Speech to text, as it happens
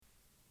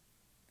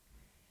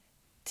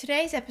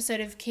Today's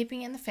episode of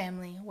Keeping It in the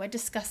Family, we're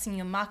discussing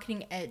your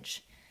marketing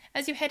edge.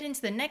 As you head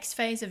into the next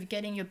phase of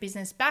getting your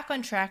business back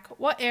on track,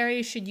 what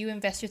areas should you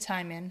invest your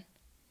time in?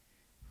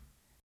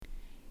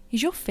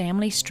 Is your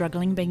family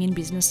struggling being in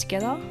business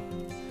together?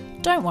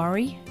 Don't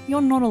worry,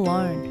 you're not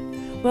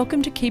alone.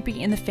 Welcome to Keeping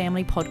It in the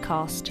Family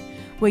podcast,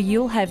 where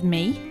you'll have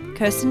me,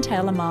 Kirsten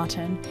Taylor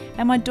Martin,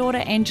 and my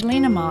daughter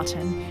Angelina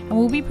Martin, and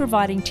we'll be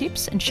providing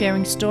tips and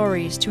sharing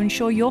stories to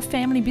ensure your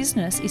family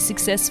business is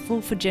successful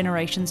for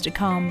generations to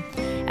come.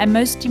 And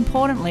most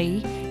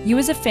importantly, you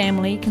as a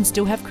family can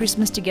still have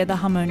Christmas together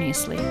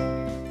harmoniously.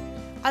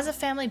 As a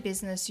family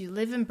business, you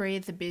live and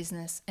breathe the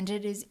business, and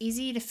it is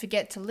easy to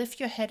forget to lift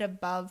your head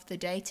above the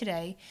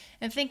day-to-day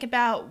and think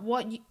about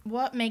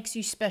what makes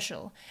you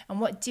special and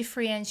what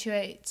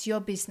differentiates your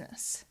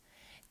business.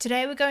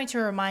 Today we're going to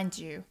remind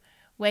you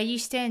where you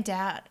stand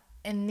out,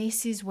 and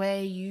this is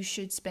where you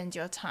should spend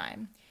your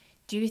time.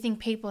 Do you think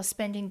people are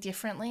spending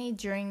differently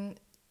during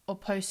or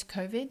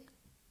post-COVID?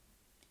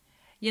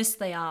 Yes,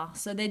 they are.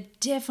 So they're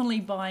definitely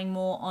buying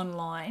more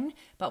online,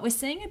 but we're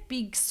seeing a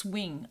big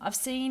swing. I've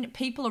seen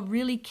people are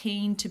really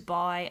keen to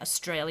buy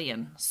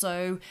Australian.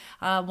 So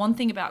one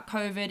thing about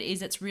COVID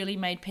is it's really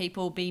made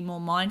people be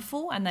more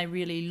mindful and they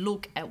really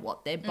look at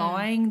what they're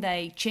buying.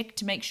 They check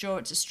to make sure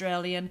it's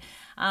Australian.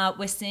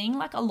 We're seeing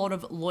like a lot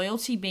of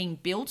loyalty being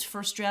built for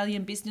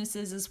Australian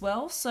businesses as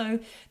well. So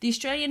the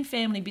Australian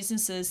family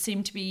businesses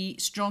seem to be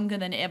stronger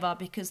than ever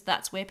because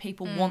that's where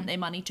people want their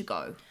money to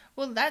go.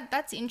 Well,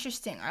 that's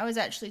interesting. I was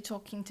actually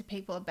talking to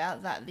people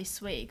about that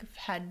this week. I've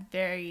had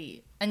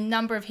a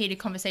number of heated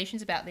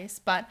conversations about this,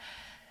 but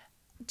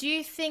do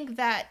you think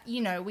that,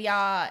 we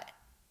are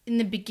in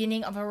the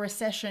beginning of a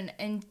recession,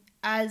 and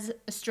as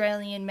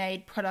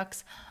Australian-made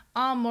products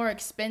are more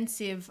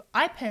expensive,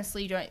 I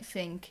personally don't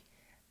think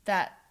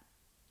that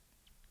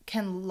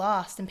can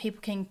last and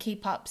people can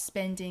keep up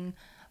spending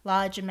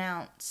large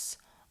amounts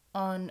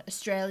on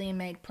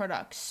Australian-made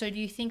products. So do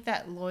you think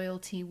that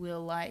loyalty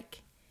will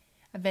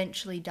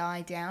eventually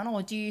die down,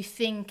 or do you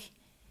think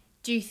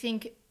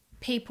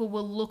people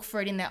will look for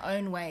it in their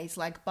own ways,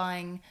 like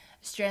buying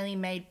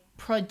Australian-made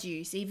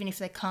produce, even if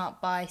they can't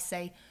buy,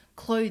 say,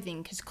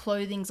 clothing, because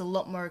clothing's a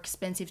lot more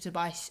expensive to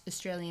buy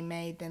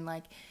Australian-made than,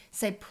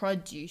 say,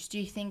 produce? Do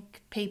you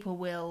think people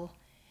will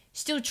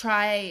still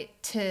try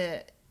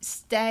to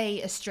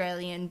stay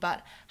Australian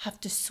but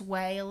have to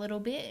sway a little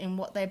bit in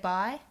what they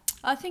buy?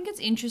 I think it's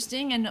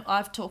interesting, and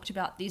I've talked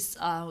about this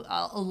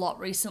a lot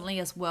recently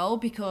as well,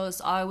 because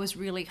I was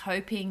really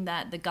hoping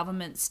that the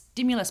government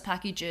stimulus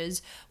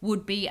packages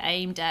would be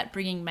aimed at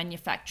bringing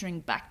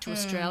manufacturing back to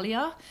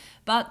Australia.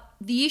 But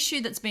the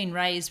issue that's been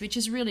raised, which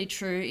is really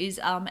true, is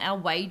our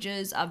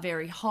wages are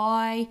very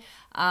high.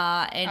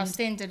 And our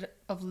standard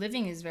of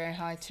living is very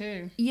high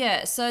too.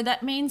 Yeah, so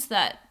that means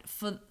that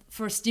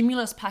for a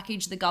stimulus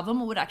package, the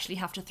government would actually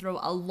have to throw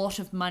a lot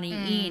of money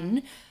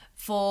in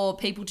for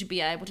people to be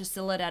able to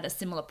sell it at a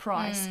similar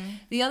price.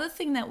 The other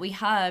thing that we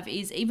have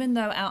is, even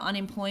though our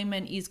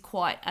unemployment is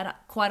quite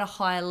a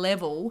high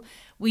level,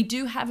 we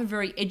do have a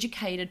very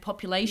educated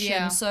population.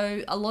 Yeah.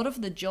 So a lot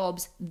of the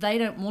jobs they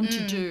don't want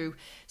to do.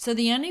 So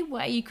the only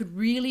way you could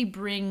really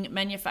bring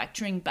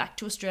manufacturing back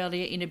to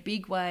Australia in a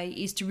big way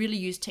is to really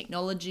use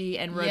technology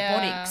and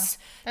robotics.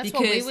 That's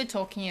what we were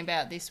talking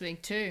about this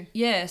week too.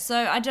 Yeah, so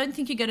I don't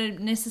think you're going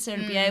to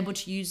necessarily be able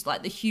to use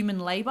the human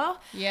labor.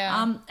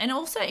 Yeah. And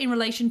also in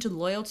relation to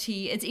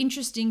loyalty, it's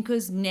interesting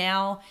because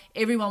now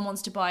everyone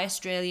wants to buy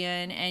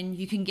Australian and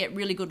you can get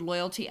really good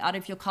loyalty out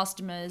of your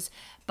customers,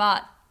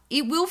 but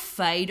it will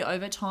fade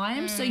over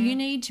time. So you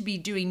need to be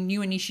doing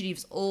new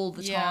initiatives all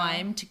the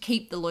time to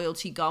keep the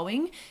loyalty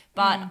going.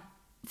 But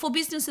for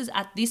businesses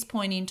at this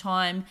point in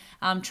time,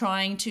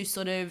 trying to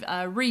sort of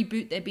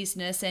reboot their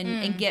business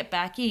and get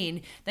back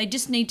in, they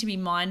just need to be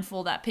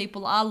mindful that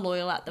people are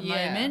loyal at the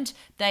moment.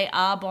 They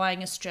are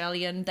buying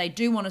Australian. They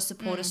do want to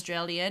support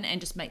Australian, and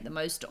just make the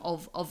most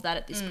of that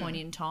at this point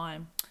in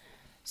time.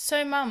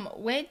 So, Mum,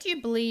 where do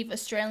you believe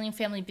Australian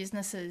family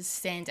businesses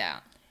stand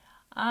out?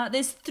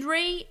 There's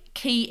three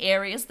key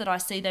areas that I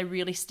see they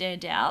really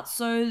stand out.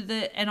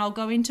 And I'll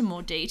go into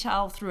more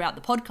detail throughout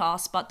the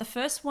podcast, but the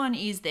first one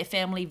is their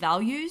family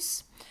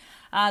values.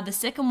 The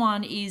second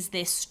one is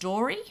their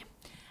story.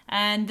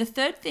 And the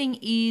third thing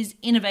is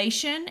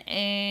innovation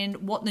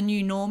and what the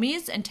new norm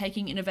is, and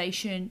taking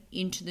innovation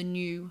into the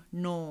new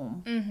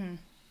norm. Mm-hmm.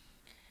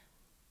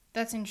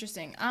 That's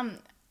interesting.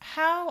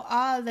 How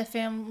are the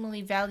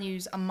family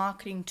values a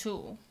marketing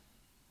tool?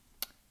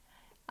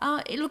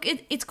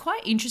 It's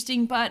quite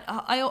interesting, but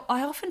I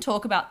often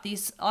talk about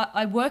this.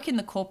 I work in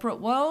the corporate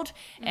world,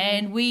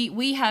 and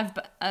we have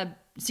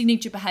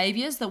signature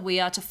behaviours that we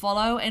are to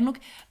follow. And look,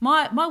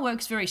 my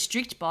work's very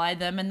strict by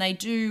them, and they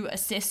do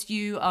assess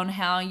you on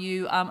how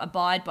you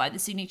abide by the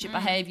signature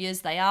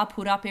behaviours. They are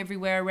put up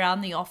everywhere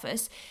around the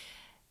office.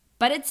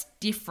 But it's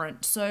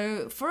different.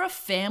 So for a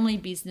family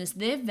business,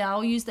 their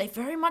values, they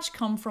very much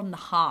come from the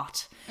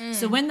heart.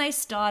 So when they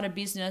start a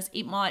business,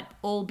 it might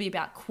all be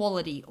about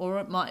quality, or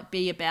it might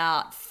be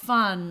about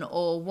fun,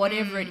 or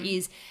whatever it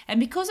is. And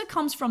because it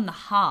comes from the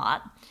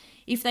heart,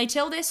 if they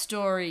tell their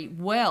story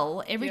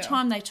well, every Yeah.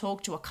 time they talk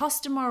to a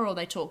customer or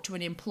they talk to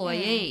an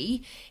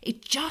employee, it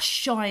just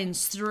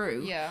shines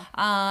through. Yeah.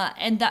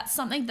 And that's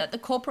something that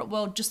the corporate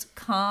world just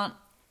can't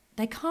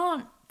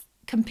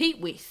compete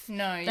with.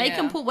 No, They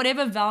can yeah. put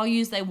whatever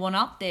values they want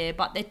up there,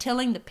 but they're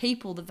telling the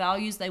people the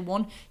values they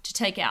want to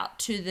take out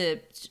to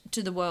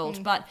the world.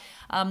 Mm. But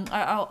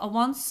I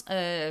once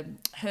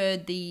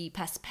heard the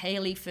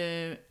Paspaley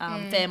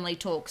family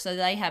talk. So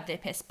they have their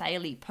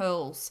Paspaley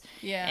pearls.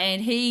 Yeah.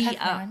 And he That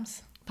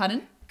rhymes.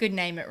 pardon. Good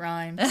name, it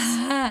rhymes.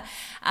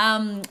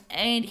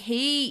 And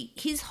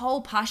his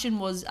whole passion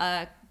was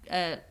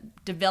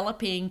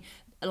developing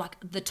like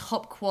the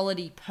top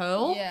quality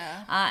pearl.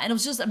 Yeah. And it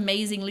was just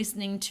amazing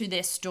listening to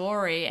their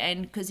story,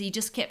 and because he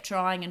just kept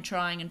trying and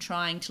trying and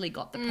trying till he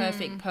got the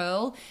perfect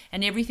pearl,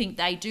 and everything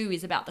they do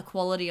is about the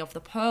quality of the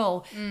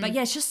pearl. But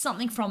yeah, it's just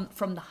something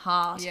from the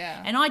heart.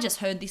 Yeah. And I just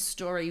heard this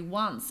story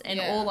once, and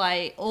Yeah.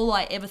 all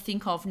I ever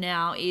think of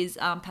now is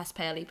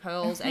Paspaley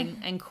pearls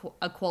and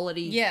a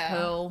quality Yeah.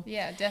 pearl.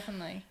 Yeah,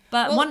 definitely.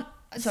 But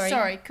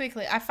sorry,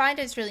 quickly. I find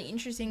it's really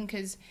interesting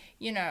because,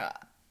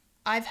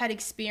 I've had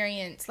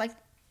experience, like,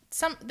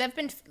 there've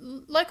been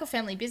local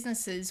family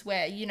businesses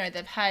where,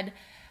 they've had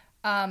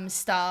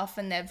staff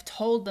and they've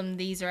told them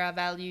these are our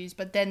values,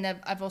 but then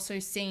I've also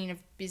seen of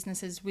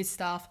businesses with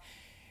staff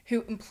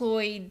who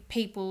employed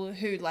people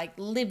who like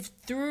lived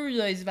through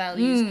those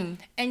values,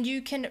 and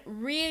you can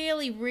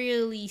really,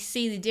 really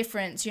see the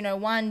difference.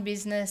 One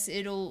business,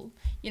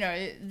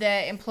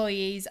 their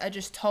employees are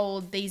just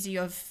told these are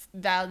your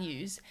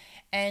values,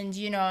 and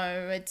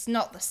it's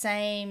not the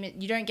same.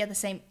 You don't get the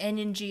same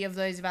energy of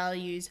those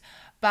values.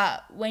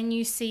 But when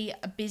you see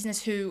a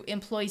business who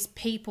employs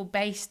people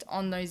based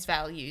on those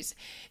values,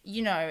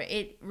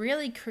 it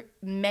really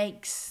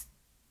makes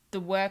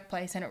the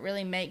workplace, and it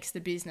really makes the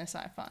business,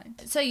 I find.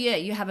 So yeah,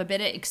 you have a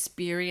better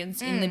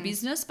experience in the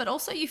business, but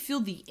also you feel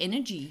the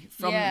energy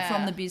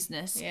from the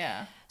business.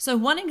 Yeah. So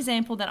one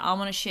example that I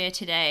want to share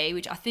today,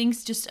 which I think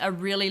is just a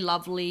really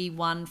lovely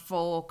one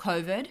for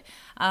COVID.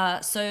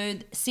 So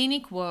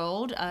Scenic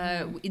World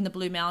in the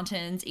Blue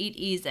Mountains, it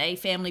is a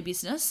family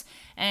business,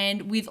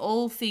 and with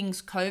all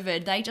things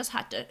COVID, they just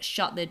had to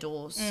shut their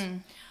doors.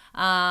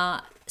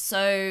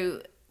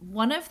 So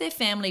one of their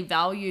family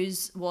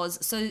values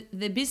was, so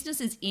their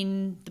business is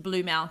in the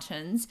Blue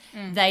Mountains.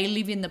 They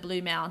live in the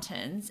Blue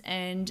Mountains,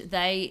 and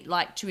they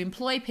like to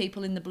employ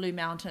people in the Blue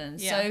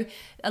Mountains. Yeah. So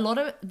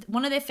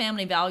one of their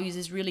family values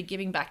is really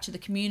giving back to the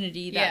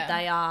community that Yeah.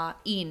 they are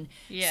in.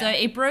 Yeah. So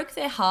it broke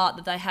their heart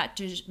that they had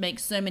to make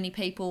so many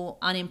people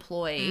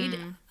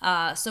unemployed.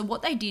 So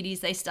what they did is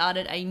they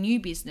started a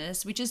new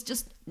business, which is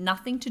just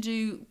nothing to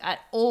do at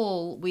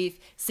all with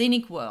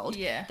Scenic World.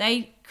 Yeah.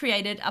 They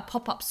created a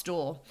pop-up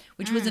store,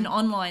 which was an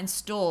online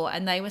store,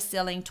 and they were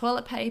selling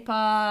toilet paper,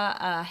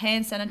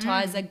 hand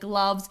sanitizer,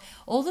 gloves,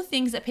 all the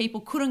things that people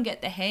couldn't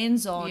get their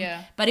hands on.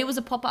 Yeah. But it was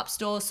a pop-up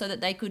store so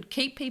that they could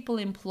keep people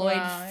employed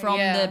Wow, from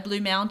yeah. the Blue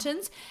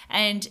Mountains,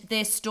 and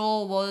their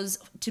store was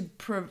to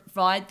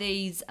provide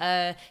these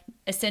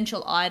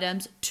essential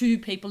items to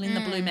people in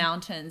the Blue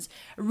Mountains.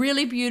 A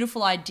really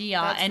beautiful idea.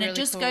 That's and really it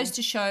just cool. goes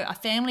to show a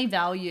family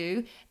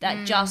value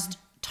that just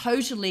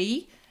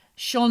totally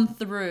shone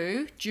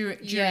through during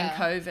Yeah.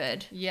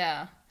 COVID.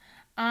 Yeah.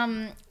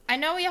 I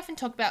know we often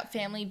talk about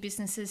family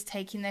businesses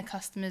taking their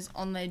customers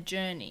on their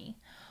journey.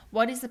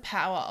 What is the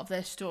power of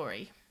their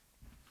story?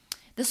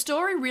 The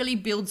story really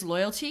builds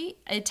loyalty.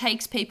 It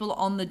takes people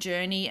on the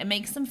journey and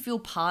makes them feel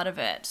part of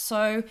it.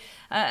 So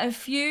a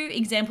few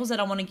examples that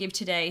I want to give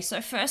today.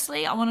 So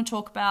firstly, I want to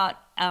talk about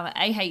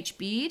AH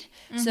Beard.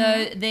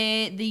 So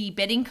they're the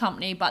bedding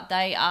company, but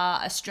they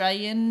are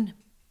Australian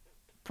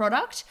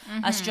product,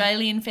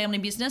 Australian family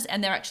business,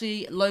 and they're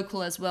actually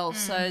local as well.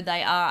 So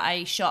they are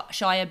a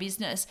Shire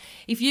business.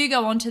 If you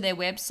go onto their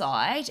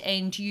website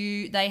and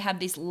they have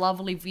this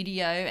lovely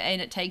video,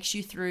 and it takes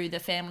you through the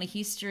family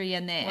history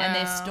and their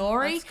Wow,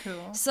 story. that's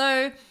cool.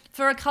 So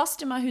for a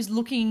customer who's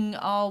looking,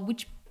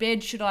 which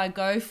bed should I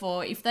go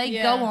for? If they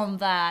Yeah. go on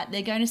that,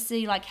 they're going to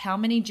see like how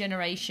many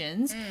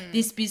generations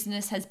this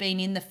business has been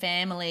in the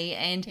family,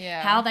 and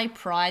Yeah. how they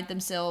pride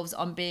themselves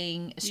on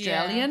being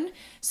Australian.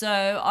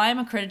 So I am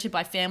accredited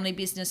by Family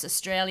Business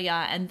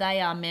Australia, and they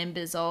are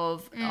members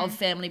of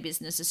Family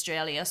Business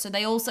Australia. So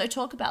they also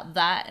talk about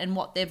that and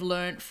what they've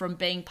learned from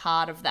being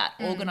part of that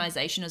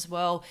organisation as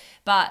well.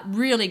 But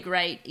really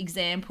great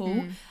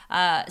example.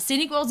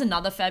 Scenic World's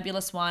another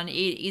fabulous one.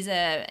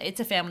 It's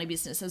a family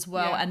business as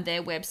well, Yeah. and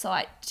their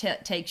website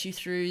takes you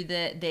through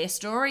their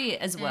story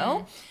as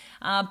well.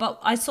 But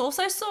I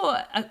also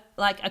saw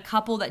a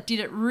couple that did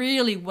it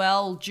really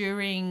well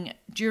during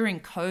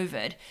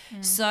COVID.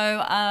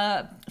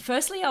 So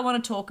firstly, I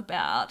want to talk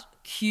about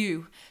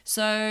Q.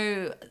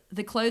 So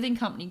the clothing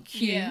company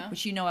Q, Yeah.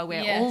 which you know I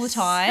wear Yes. all the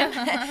time,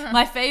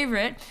 my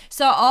favorite.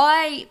 So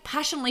I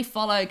passionately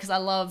follow because I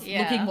love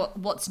Yeah.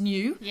 looking what's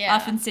new. Yeah. I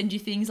often send you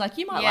things like,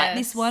 you might like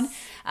this Yes. one.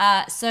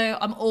 So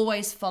I'm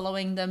always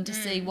following them to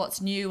see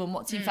what's new and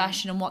what's in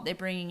fashion and what they're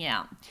bringing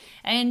out.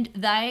 And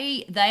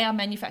they are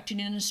manufactured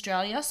in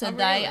Australia, so Oh,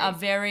 they really? are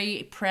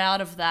very proud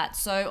of that.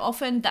 So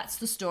often that's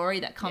the story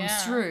that comes Yeah.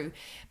 through.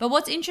 But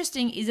what's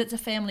interesting is it's a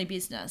family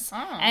business.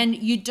 Oh.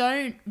 And you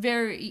don't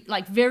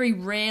very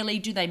rarely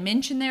do they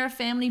mention they're a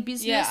family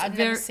business. Yeah, I've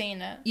never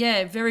seen it.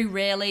 Yeah, very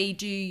rarely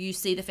do you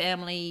see the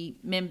family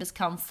members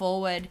come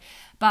forward.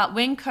 But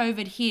when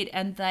COVID hit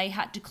and they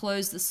had to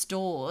close the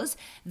stores,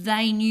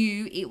 they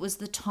knew it was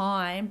the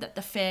time that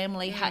the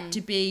family had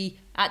to be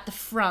at the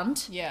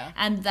front. Yeah.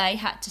 And they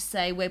had to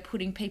say, we're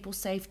putting people's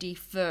safety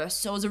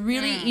first. So it was a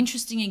really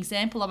interesting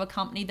example of a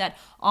company that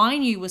I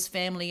knew was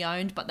family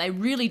owned, but they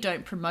really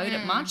don't promote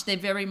it much. They're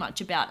very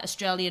much about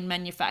Australian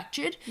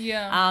manufactured.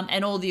 Yeah.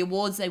 And all the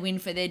awards they win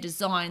for their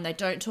design, they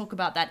don't talk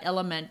about that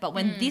element. But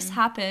when this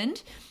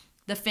happened,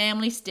 the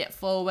family stepped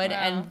forward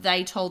and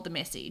they told the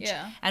message.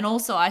 Yeah. And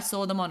also I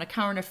saw them on A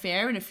Current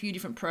Affair and a few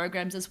different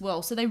programs as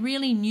well. So they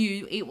really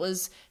knew it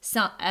was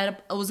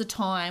a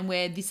time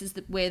where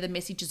where the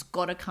message has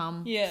got to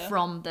come Yeah.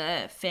 from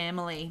the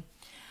family.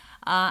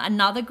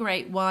 Another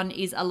great one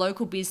is a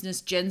local business,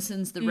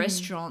 Jensen's, the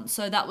restaurant.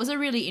 So that was a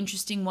really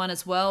interesting one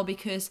as well,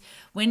 because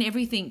when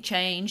everything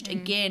changed,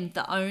 again,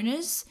 the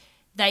owners,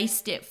 they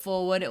stepped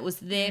forward. It was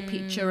their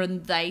picture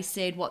and they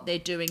said what they're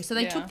doing. So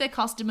they took their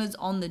customers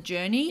on the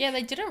journey. Yeah,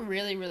 they did it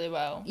really, really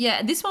well.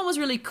 Yeah, this one was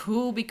really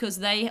cool because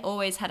they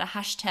always had a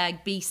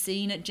hashtag be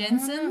seen at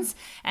Jensen's.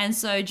 And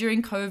so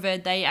during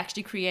COVID, they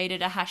actually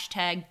created a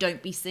hashtag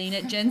don't be seen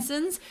at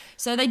Jensen's.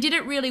 So they did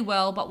it really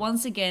well. But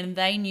once again,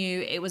 they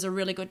knew it was a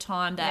really good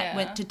time that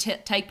went to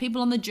take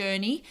people on the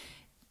journey.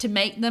 To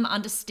make them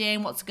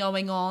understand what's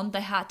going on,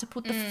 they had to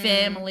put the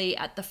family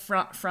at the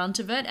front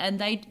of it, and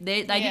they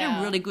did a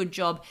really good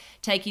job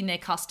taking their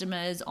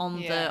customers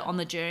on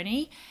the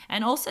journey.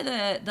 And also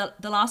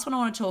the last one I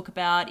want to talk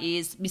about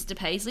is Mr.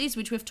 Paisley's,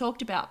 which we've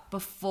talked about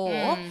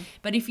before.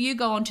 But if you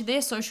go onto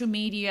their social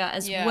media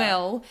as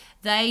well,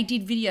 they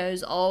did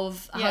videos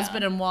of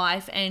husband and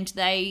wife, and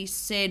they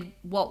said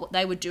what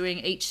they were doing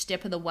each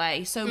step of the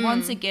way. So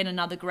once again,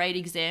 another great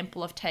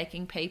example of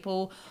taking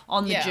people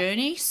on the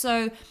journey.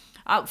 So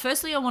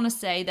firstly, I want to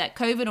say that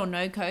COVID or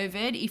no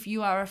COVID, if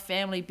you are a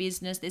family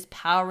business, there's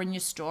power in your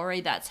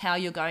story. That's how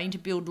you're going to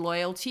build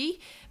loyalty.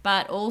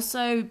 But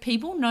also,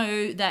 people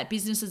know that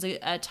businesses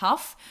are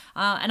tough.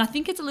 And I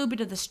think it's a little bit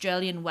of the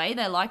Australian way.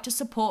 They like to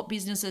support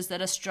businesses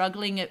that are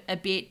struggling a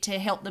bit to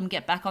help them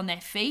get back on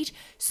their feet.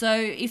 So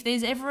if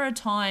there's ever a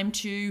time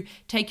to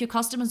take your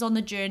customers on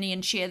the journey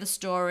and share the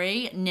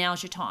story,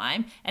 now's your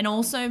time. And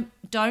also,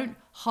 don't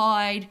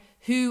hide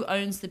who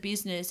owns the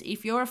business.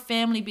 If you're a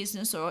family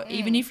business or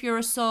even if you're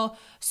a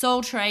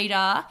sole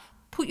trader,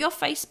 put your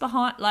face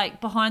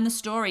behind the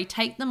story.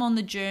 Take them on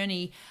the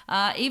journey.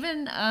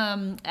 Even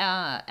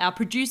our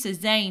producer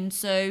Zane,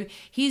 so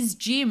his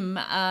gym,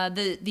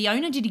 the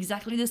owner did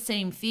exactly the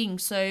same thing.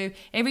 So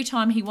every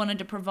time he wanted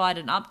to provide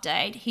an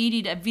update, he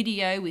did a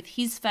video with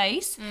his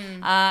face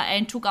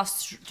and took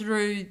us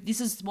through.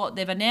 This is what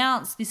they've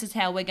announced. This is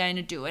how we're going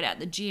to do it at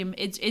the gym.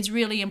 It's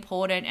really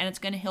important, and it's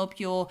going to help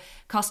your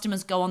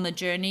customers go on the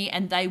journey,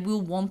 and they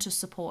will want to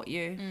support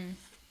you.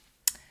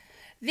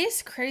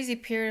 This crazy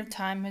period of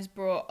time has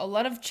brought a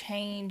lot of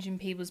change in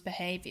people's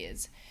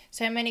behaviors.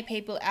 So many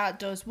people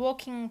outdoors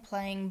walking,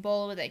 playing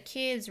ball with their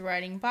kids,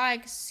 riding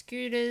bikes,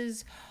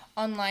 scooters,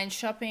 online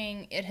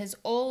shopping. It has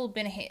all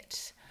been a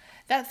hit.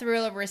 That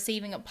thrill of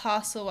receiving a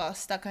parcel while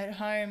stuck at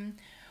home.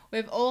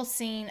 We've all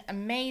seen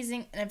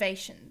amazing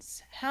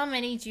innovations. How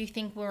many do you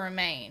think will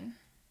remain?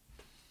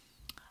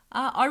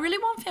 I really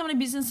want family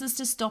businesses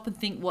to stop and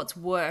think what's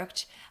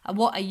worked.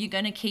 What are you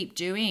going to keep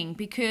doing?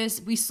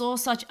 Because we saw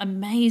such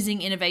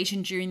amazing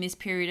innovation during this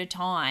period of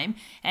time.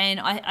 And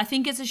I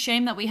think it's a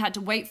shame that we had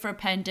to wait for a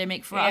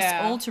pandemic for us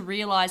all to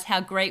realize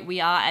how great we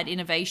are at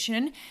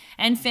innovation.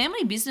 And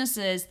family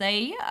businesses,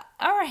 they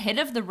are ahead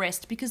of the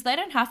rest because they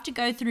don't have to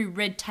go through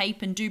red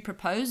tape and do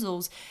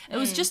proposals. It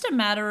was just a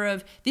matter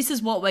of this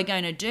is what we're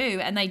going to do.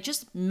 And they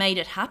just made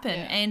it happen.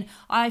 Yeah. And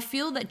I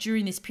feel that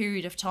during this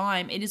period of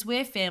time, it is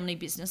where family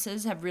businesses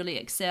have really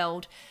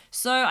excelled.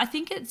 So I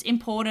think it's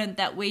important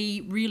that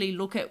we really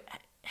look at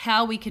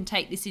how we can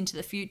take this into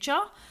the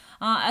future.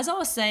 As I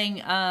was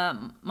saying,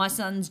 my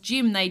son's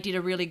gym, they did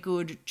a really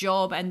good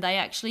job, and they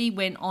actually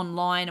went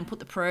online and put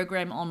the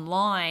program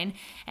online.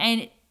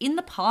 And in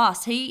the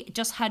past, he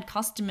just had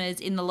customers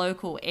in the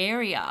local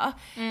area,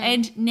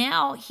 and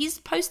now he's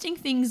posting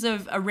things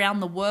of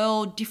around the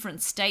world,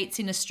 different states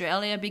in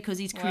Australia, because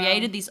he's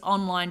created this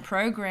online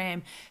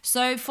program.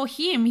 So for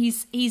him,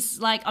 he's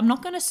like, I'm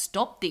not going to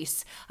stop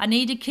this. I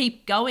need to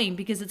keep going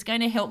because it's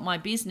going to help my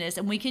business,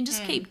 and we can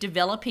just keep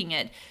developing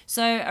it.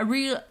 So a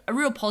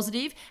real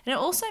positive. And it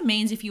also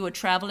means if you are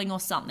traveling or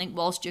something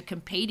whilst you're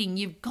competing,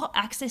 you've got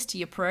access to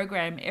your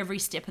program every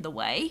step of the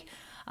way.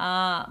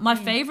 My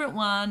favorite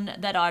one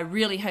that I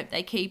really hope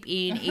they keep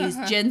in is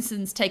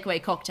Jensen's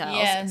takeaway cocktails.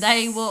 Yes.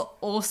 They were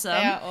awesome.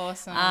 They are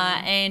awesome.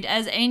 And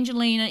as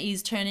Angelina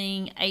is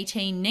turning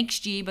 18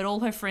 next year, but all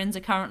her friends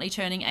are currently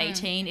turning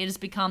 18, it has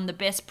become the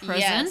best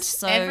present. Yes,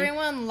 So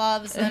everyone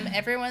loves them.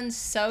 Everyone's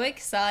so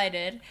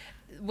excited.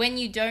 When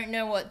you don't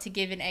know what to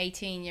give an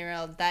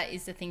 18-year-old, that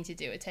is the thing to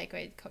do, a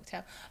takeaway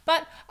cocktail.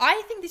 But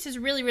I think this is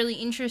really, really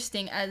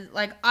interesting. As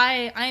like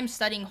I am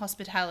studying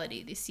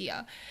hospitality this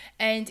year,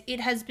 and it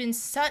has been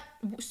so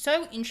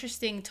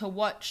interesting to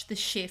watch the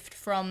shift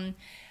from,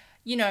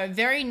 you know,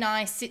 very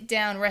nice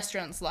sit-down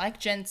restaurants like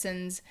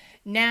Jensen's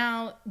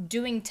now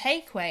doing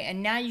takeaway,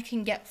 and now you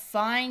can get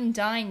fine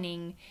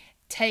dining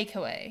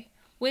takeaway,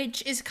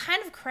 which is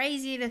kind of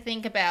crazy to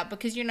think about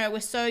because, you know, we're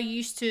so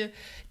used to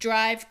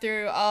drive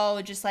through,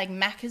 just like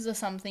Macca's or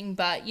something.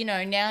 But, you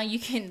know, now you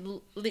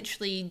can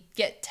literally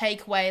get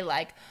takeaway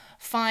like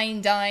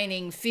fine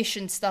dining, fish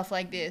and stuff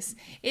like this.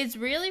 It's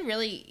really,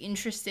 really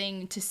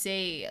interesting to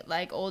see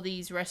like all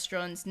these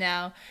restaurants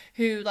now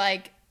who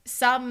like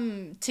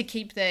some to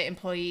keep their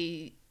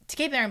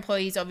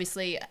employees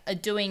obviously are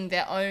doing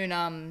their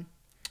own,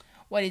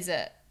 what is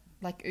it?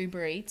 Like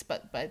Uber Eats,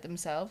 but by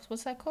themselves.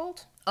 What's that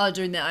called? Oh,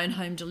 doing their own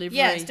home delivery.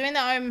 Yes, doing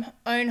their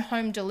own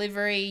home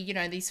delivery, you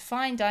know, these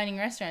fine dining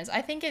restaurants.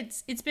 I think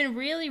it's been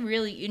really,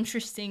 really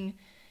interesting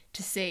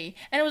to see.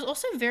 And it was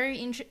also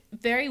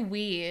very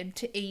weird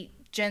to eat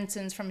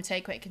Jensen's from a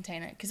takeaway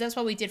container because that's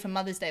what we did for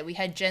Mother's Day. We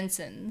had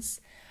Jensen's,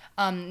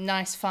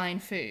 nice fine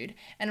food,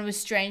 and it was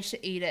strange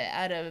to eat it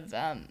out of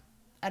a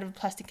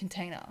plastic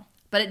container.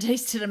 But it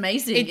tasted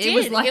amazing. It did.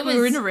 Was like we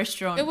were in a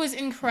restaurant. It was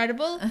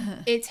incredible.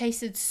 It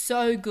tasted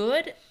so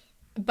good,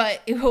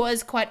 but it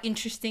was quite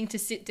interesting to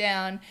sit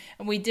down,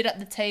 and we did at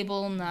the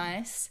table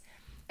nice,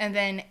 and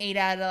then eat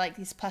out of like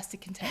these plastic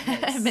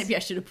containers. Maybe I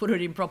should have put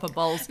it in proper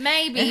bowls.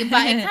 Maybe,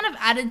 but it kind of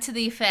added to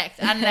the effect.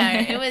 I don't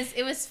know.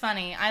 It was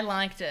funny. I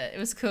liked it. It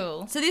was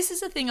cool. So this is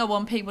the thing I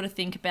want people to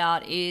think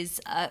about is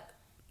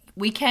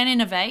we can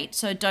innovate,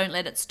 so don't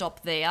let it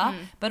stop there.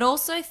 But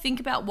also think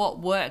about what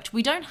worked.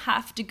 We don't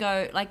have to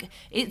go, like,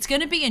 it's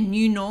going to be a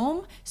new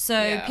norm,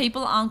 so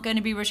people aren't going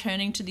to be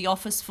returning to the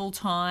office full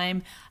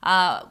time.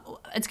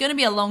 It's going to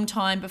be a long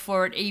time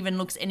before it even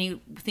looks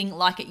anything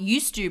like it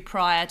used to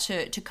prior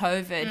to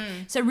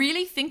COVID. So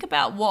really think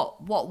about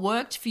what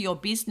worked for your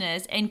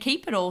business and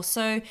keep it all.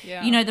 So,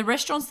 you know, the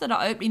restaurants that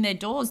are opening their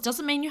doors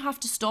doesn't mean you have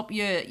to stop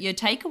your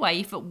takeaway.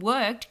 If it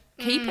worked,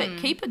 keep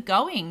it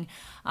going.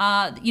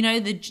 You know,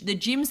 the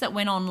gyms that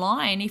went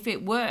online, if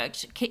it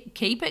worked,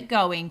 keep it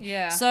going.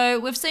 Yeah. So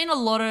we've seen a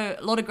lot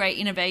of great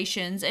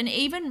innovations, and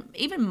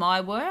even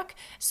my work.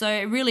 So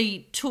it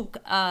really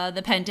took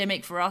the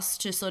pandemic for us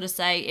to sort of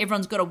say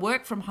everyone's got to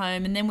work from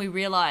home, and then we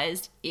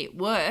realized it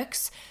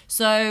works.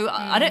 So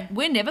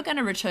we're never going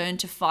to return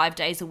to 5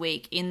 days a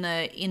week in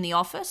the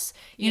office.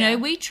 You know,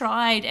 we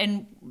tried,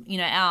 and you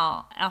know,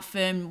 our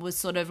firm was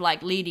sort of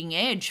like leading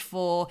edge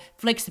for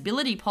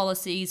flexibility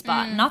policies,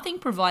 but nothing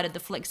provided the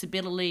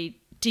flexibility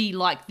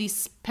like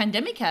this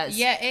pandemic has.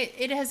 Yeah,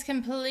 it has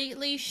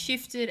completely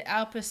shifted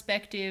our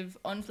perspective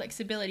on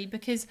flexibility,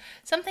 because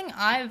something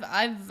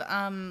I've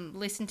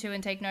listened to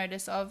and take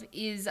notice of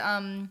is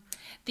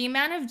the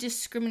amount of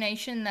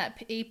discrimination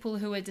that people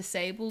who are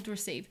disabled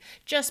receive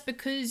just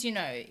because, you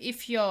know,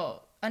 if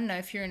you're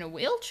in a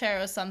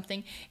wheelchair or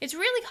something, it's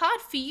really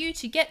hard for you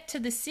to get to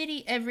the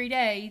city every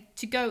day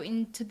to go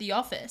into the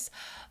office.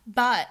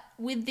 But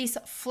with this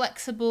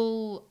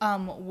flexible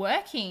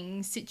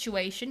working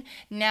situation,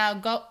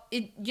 now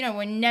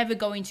we're never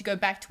going to go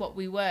back to what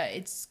we were.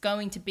 It's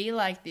going to be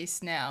like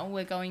this now.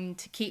 We're going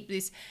to keep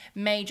this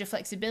major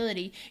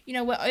flexibility. You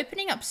know, we're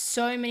opening up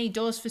so many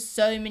doors for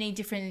so many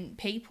different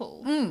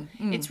people.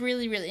 It's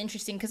really, really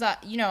interesting because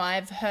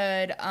I've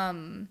heard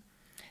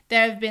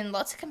there have been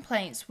lots of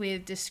complaints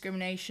with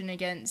discrimination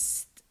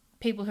against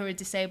people who are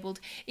disabled.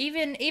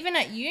 Even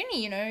at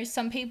uni, you know,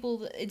 some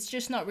people, it's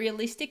just not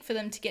realistic for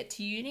them to get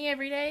to uni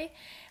every day.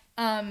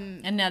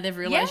 And now they've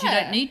realised you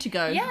don't need to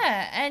go.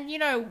 Yeah, and you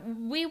know,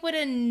 we would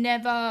have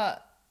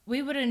never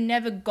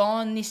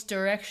gone this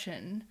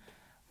direction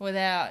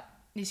without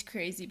this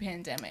crazy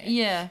pandemic.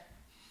 Yeah.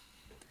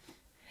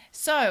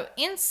 So,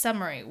 in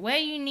summary, where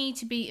you need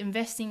to be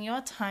investing your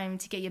time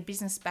to get your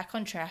business back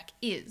on track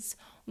is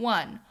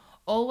 1.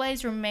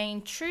 Always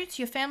remain true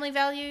to your family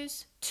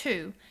values.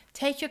 2.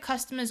 Take your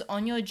customers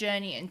on your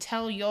journey and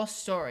tell your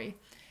story.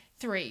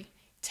 3.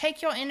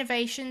 Take your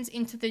innovations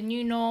into the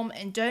new norm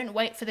and don't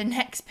wait for the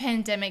next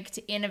pandemic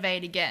to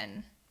innovate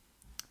again.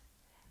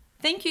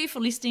 Thank you for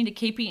listening to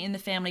Keeping It in the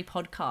Family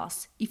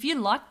podcast. If you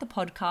like the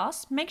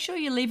podcast, make sure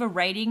you leave a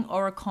rating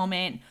or a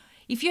comment.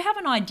 If you have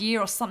an idea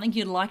or something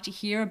you'd like to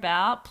hear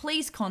about,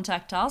 please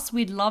contact us.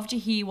 We'd love to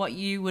hear what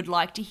you would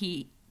like to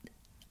hear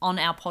on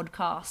our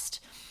podcast.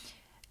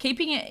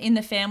 Keeping It in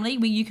the Family,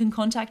 where you can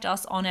contact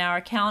us on our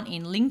account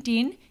in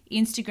LinkedIn,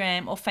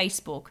 Instagram, or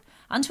Facebook.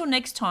 Until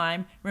next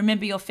time,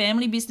 remember your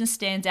family business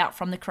stands out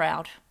from the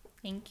crowd.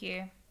 Thank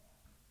you.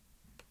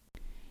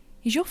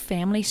 Is your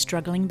family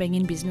struggling being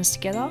in business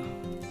together?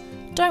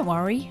 Don't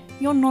worry,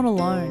 you're not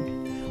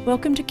alone.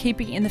 Welcome to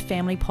Keeping in the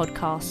Family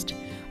podcast,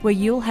 where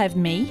you'll have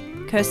me,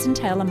 Kirsten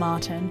Taylor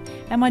Martin,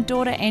 and my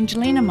daughter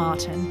Angelina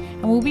Martin,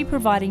 and we'll be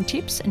providing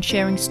tips and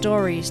sharing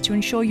stories to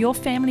ensure your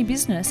family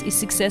business is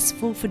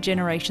successful for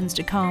generations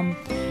to come.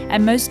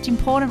 And most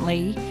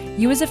importantly,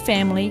 you as a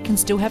family can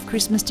still have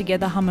Christmas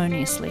together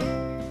harmoniously.